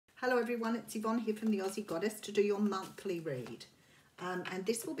Hello everyone, it's Yvonne here from the Aussie Goddess to do your monthly read. And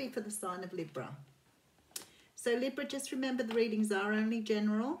this will be for the sign of Libra. So Libra, just remember the readings are only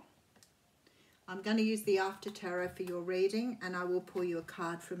general. I'm going to use the After Tarot for your reading, and I will pull you a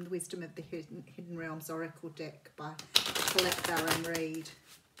card from the Wisdom of the Hidden Realms Oracle deck by Colette Baron Reid.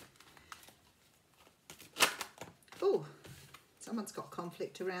 Oh, someone's got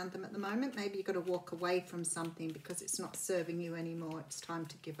conflict around them at the moment. Maybe you've got to walk away from something because it's not serving you anymore. It's time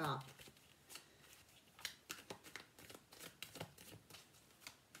to give up.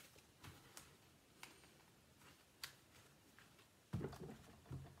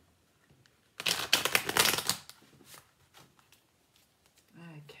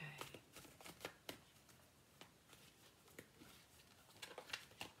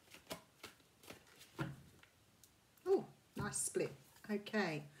 Split.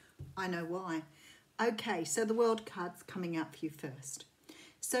 Okay, I know why. Okay, so the World card's coming out for you first.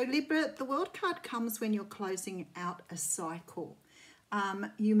 So Libra, the World card comes when you're closing out a cycle.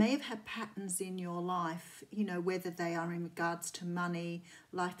 You may have had patterns in your life, you know, whether they are in regards to money,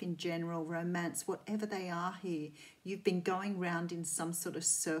 life in general, romance, whatever they are here. You've been going round in some sort of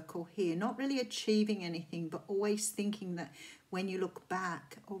circle here, not really achieving anything, but always thinking that when you look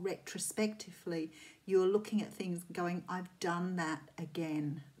back or retrospectively, you're looking at things going, I've done that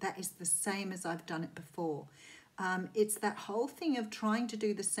again. That is the same as I've done it before. It's that whole thing of trying to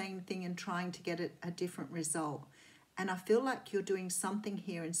do the same thing and trying to get a different result. And I feel like you're doing something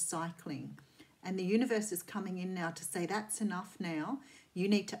here in cycling. And the universe is coming in now to say, that's enough now. You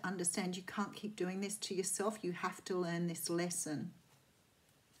need to understand you can't keep doing this to yourself. You have to learn this lesson.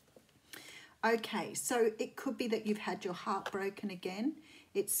 Okay, so it could be that you've had your heart broken again.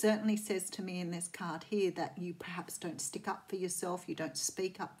 It certainly says to me in this card here that you perhaps don't stick up for yourself. You don't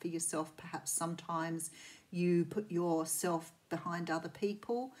speak up for yourself. Perhaps sometimes you put yourself behind other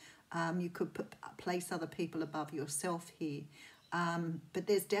people. You could place other people above yourself here. But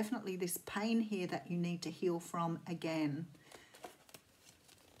there's definitely this pain here that you need to heal from again.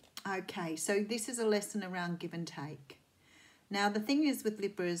 Okay, so this is a lesson around give and take. Now, the thing is with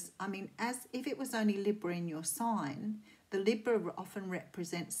Libras, I mean, as if it was only Libra in your sign, the Libra often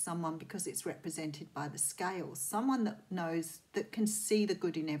represents someone, because it's represented by the scales, someone that knows, that can see the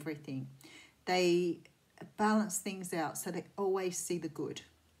good in everything. They balance things out, so they always see the good.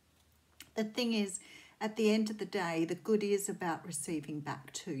 The thing is, at the end of the day, the good is about receiving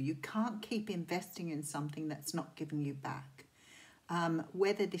back too. You can't keep investing in something that's not giving you back.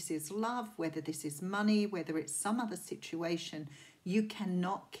 Whether this is love, whether this is money, whether it's some other situation, you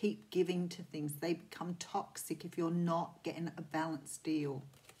cannot keep giving to things. They become toxic if you're not getting a balanced deal.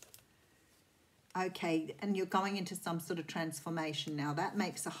 Okay, and you're going into some sort of transformation now. That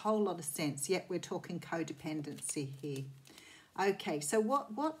makes a whole lot of sense, yet we're talking codependency here. Okay, so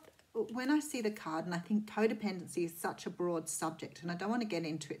when I see the card, and I think codependency is such a broad subject, and I don't want to get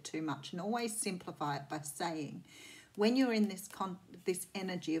into it too much, and always simplify it by saying, when you're in this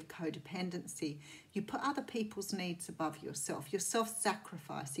energy of codependency, you put other people's needs above yourself. You're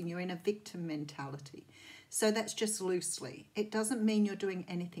self-sacrificing. You're in a victim mentality. So that's just loosely. It doesn't mean you're doing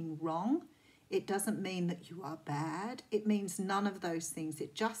anything wrong. It doesn't mean that you are bad. It means none of those things.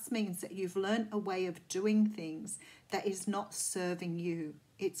 It just means that you've learned a way of doing things that is not serving you.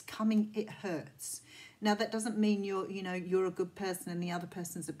 It's coming, it hurts. Now, that doesn't mean you're a good person and the other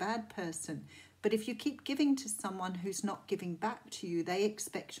person's a bad person. But if you keep giving to someone who's not giving back to you, they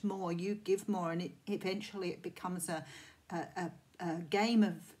expect more, you give more, and eventually it becomes a game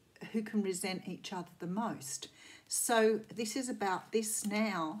of who can resent each other the most. So this is about this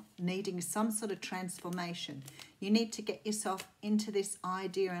now needing some sort of transformation. You need to get yourself into this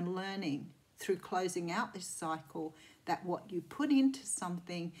idea and learning through closing out this cycle that what you put into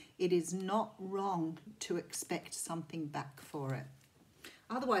something, it is not wrong to expect something back for it.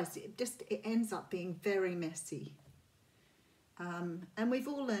 Otherwise, it ends up being very messy. And we've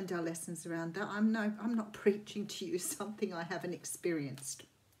all learned our lessons around that. I'm not preaching to you something I haven't experienced.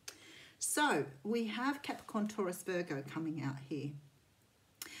 So we have Capricorn, Taurus, Virgo coming out here.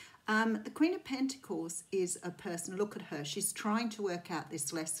 The Queen of Pentacles is a person, look at her. She's trying to work out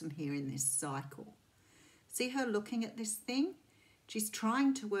this lesson here in this cycle. See her looking at this thing? She's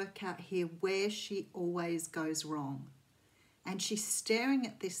trying to work out here where she always goes wrong. And she's staring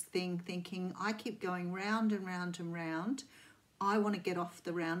at this thing thinking, I keep going round and round and round. I want to get off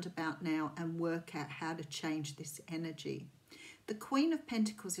the roundabout now and work out how to change this energy. The Queen of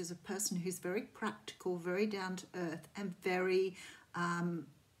Pentacles is a person who's very practical, very down to earth, and very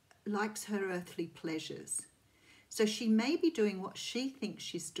likes her earthly pleasures. So she may be doing what she thinks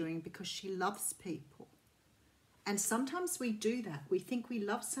she's doing because she loves people. And sometimes we do that. We think we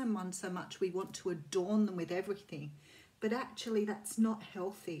love someone so much we want to adorn them with everything. But actually that's not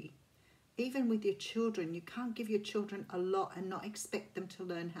healthy. Even with your children, you can't give your children a lot and not expect them to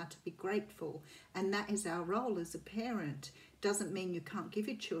learn how to be grateful. And that is our role as a parent. Doesn't mean you can't give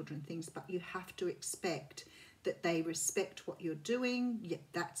your children things, but you have to expect that they respect what you're doing, yet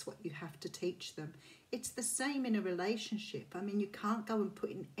that's what you have to teach them. It's the same in a relationship. I mean, you can't go and put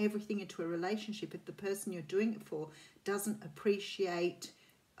in everything into a relationship if the person you're doing it for doesn't appreciate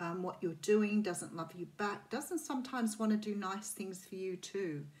what you're doing, doesn't love you back, doesn't sometimes want to do nice things for you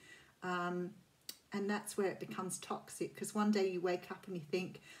too. And that's where it becomes toxic, because one day you wake up and you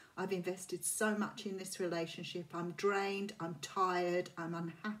think, I've invested so much in this relationship, I'm drained, I'm tired, I'm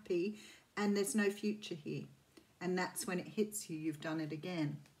unhappy, and there's no future here. And that's when it hits you, you've done it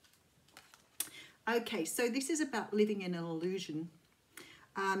again. Okay, so this is about living in an illusion.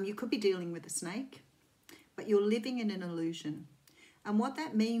 You could be dealing with a snake, but you're living in an illusion. And what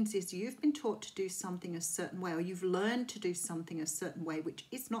that means is you've been taught to do something a certain way, or you've learned to do something a certain way, which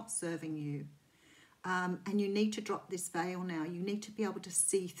is not serving you. And you need to drop this veil now. You need to be able to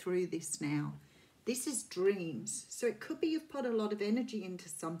see through this now. This is dreams. So it could be you've put a lot of energy into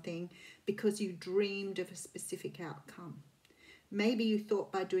something because you dreamed of a specific outcome. Maybe you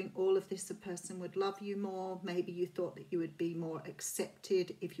thought by doing all of this, a person would love you more. Maybe you thought that you would be more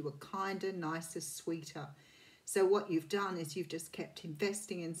accepted if you were kinder, nicer, sweeter. So what you've done is you've just kept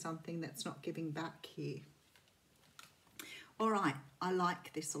investing in something that's not giving back here. All right, I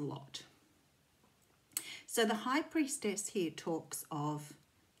like this a lot. So the High Priestess here talks of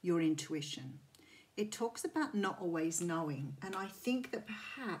your intuition. It talks about not always knowing. And I think that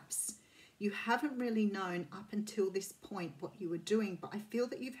perhaps you haven't really known up until this point what you were doing, but I feel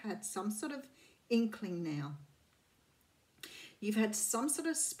that you've had some sort of inkling now. You've had some sort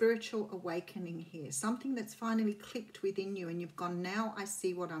of spiritual awakening here, something that's finally clicked within you and you've gone, now I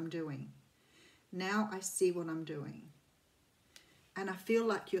see what I'm doing. Now I see what I'm doing. And I feel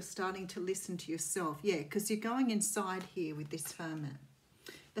like you're starting to listen to yourself. Yeah, because you're going inside here with this hermit.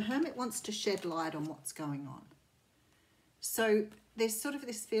 The hermit wants to shed light on what's going on. So there's sort of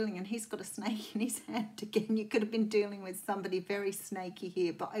this feeling, and he's got a snake in his hand again. You could have been dealing with somebody very snaky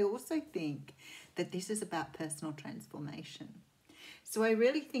here. But I also think that this is about personal transformation. So I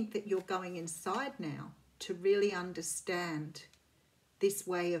really think that you're going inside now to really understand this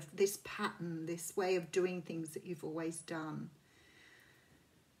way of, this pattern, this way of doing things that you've always done.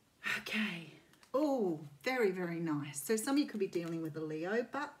 Okay. Oh, very, very nice. So some of you could be dealing with a Leo,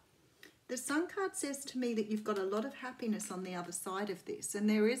 but the Sun card says to me that you've got a lot of happiness on the other side of this, and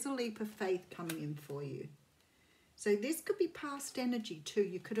there is a leap of faith coming in for you. So this could be past energy too.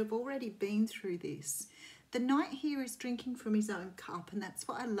 You could have already been through this. The Knight here is drinking from his own cup, and that's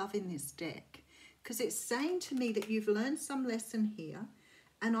what I love in this deck, because it's saying to me that you've learned some lesson here,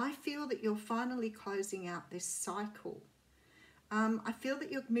 and I feel that you're finally closing out this cycle. I feel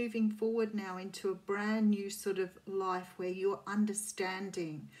that you're moving forward now into a brand new sort of life where you're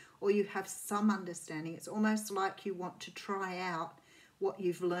understanding, or you have some understanding. It's almost like you want to try out what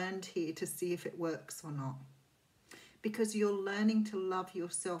you've learned here to see if it works or not. Because you're learning to love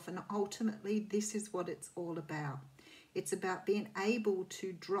yourself, and ultimately this is what it's all about. It's about being able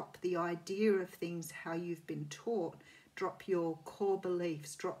to drop the idea of things how you've been taught, drop your core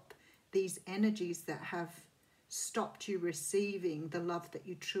beliefs, drop these energies that have stopped you receiving the love that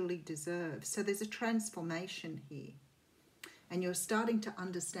you truly deserve. So there's a transformation here, and you're starting to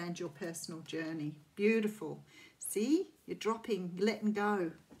understand your personal journey. Beautiful. See, you're dropping, letting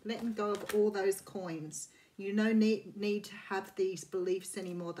go of all those coins. You no need to have these beliefs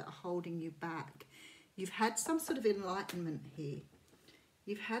anymore that are holding you back. You've had some sort of enlightenment here.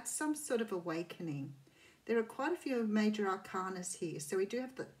 You've had some sort of awakening. There are quite a few major arcanas here. So we do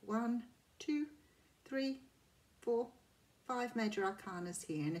have the 1, 2, 3, 4, 5 major arcanas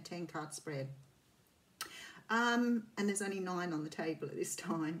here in a 10-card spread. And there's only 9 on the table at this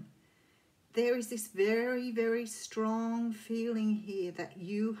time. There is this very, very strong feeling here that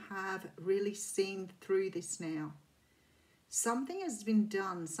you have really seen through this now. Something has been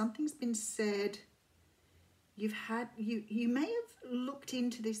done. Something's been said. You may have looked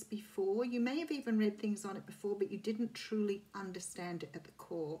into this before. You may have even read things on it before, but you didn't truly understand it at the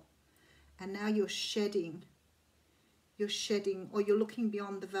core. And now you're shedding, or you're looking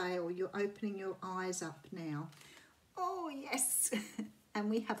beyond the veil. You're opening your eyes up now. Oh, yes. And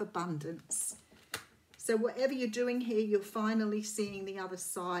we have abundance. So whatever you're doing here, you're finally seeing the other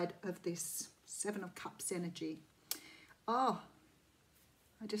side of this 7 of Cups energy. Oh,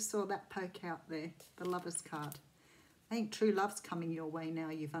 I just saw that poke out there, the Lover's card. I think true love's coming your way now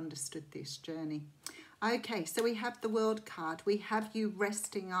you've understood this journey. Okay, so we have the World card. We have you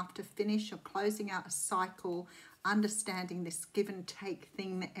resting after finish or closing out a cycle, understanding this give and take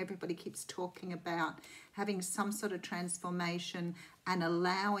thing that everybody keeps talking about, having some sort of transformation and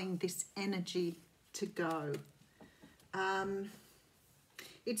allowing this energy to go.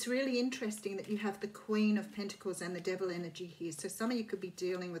 It's really interesting that you have the Queen of Pentacles and the Devil energy here. So some of you could be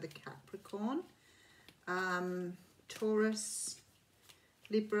dealing with a Capricorn, Taurus,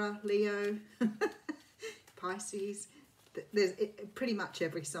 Libra, Leo, Pisces. There's pretty much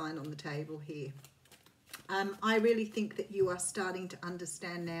every sign on the table here. I really think that you are starting to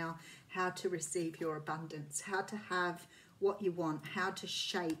understand now how to receive your abundance, how to have what you want, how to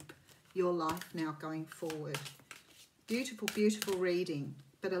shape your life now going forward. Beautiful, beautiful reading,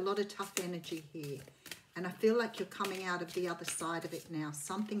 but a lot of tough energy here. And I feel like you're coming out of the other side of it now.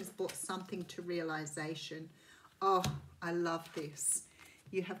 Something's brought something to realization. Oh, I love this.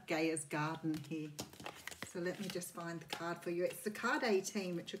 You have Gaia's Garden here. So let me just find the card for you. It's the card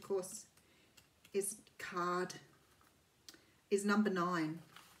 18, which of course is number 9.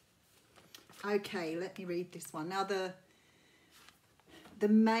 Okay, let me read this one. Now the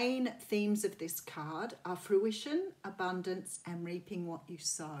main themes of this card are fruition, abundance, and reaping what you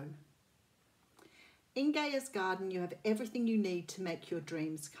sow. In Gaia's Garden, you have everything you need to make your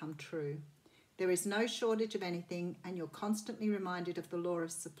dreams come true. There is no shortage of anything, and you're constantly reminded of the law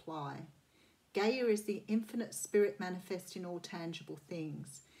of supply. Gaia is the infinite spirit manifest in all tangible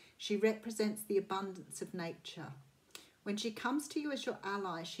things. She represents the abundance of nature. When she comes to you as your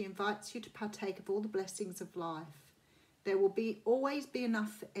ally, she invites you to partake of all the blessings of life. There will always be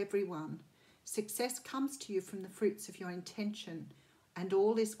enough for everyone. Success comes to you from the fruits of your intention, and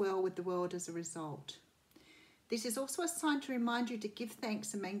all is well with the world as a result. This is also a sign to remind you to give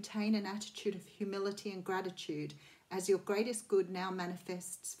thanks and maintain an attitude of humility and gratitude as your greatest good now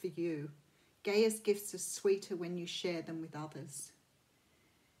manifests for you. Gaia's gifts are sweeter when you share them with others.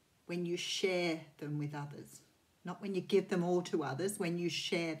 When you share them with others. Not when you give them all to others, when you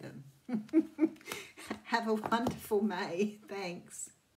share them. Have a wonderful May. Thanks.